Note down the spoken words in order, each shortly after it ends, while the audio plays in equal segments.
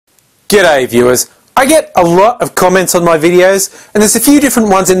G'day viewers. I get a lot of comments on my videos and there's a few different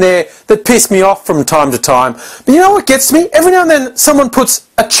ones in there that piss me off from time to time. But you know what gets me? Every now and then someone puts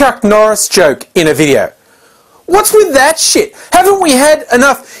a Chuck Norris joke in a video. What's with that shit? Haven't we had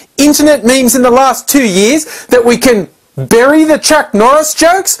enough internet memes in the last 2 years that we can bury the Chuck Norris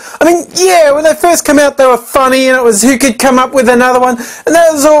jokes? I mean, yeah, when they first come out they were funny and it was who could come up with another one and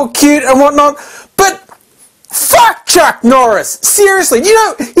that was all cute and whatnot. But fuck Chuck Norris! Seriously, you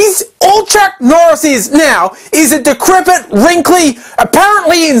know, all Chuck Norris is now is a decrepit, wrinkly,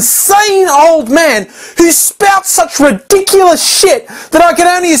 apparently insane old man who spouts such ridiculous shit that I can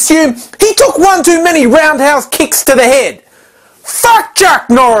only assume he took one too many roundhouse kicks to the head. Fuck Chuck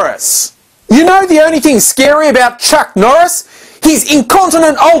Norris! You know the only thing scary about Chuck Norris? His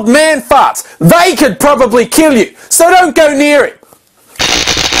incontinent old man farts. They could probably kill you, so don't go near him.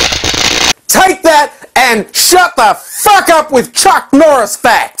 Take that and shut the fuck up with Chuck Norris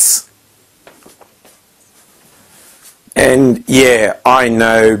facts! And yeah, I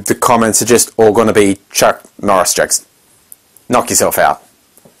know the comments are just all going to be Chuck Norris jokes. Knock yourself out.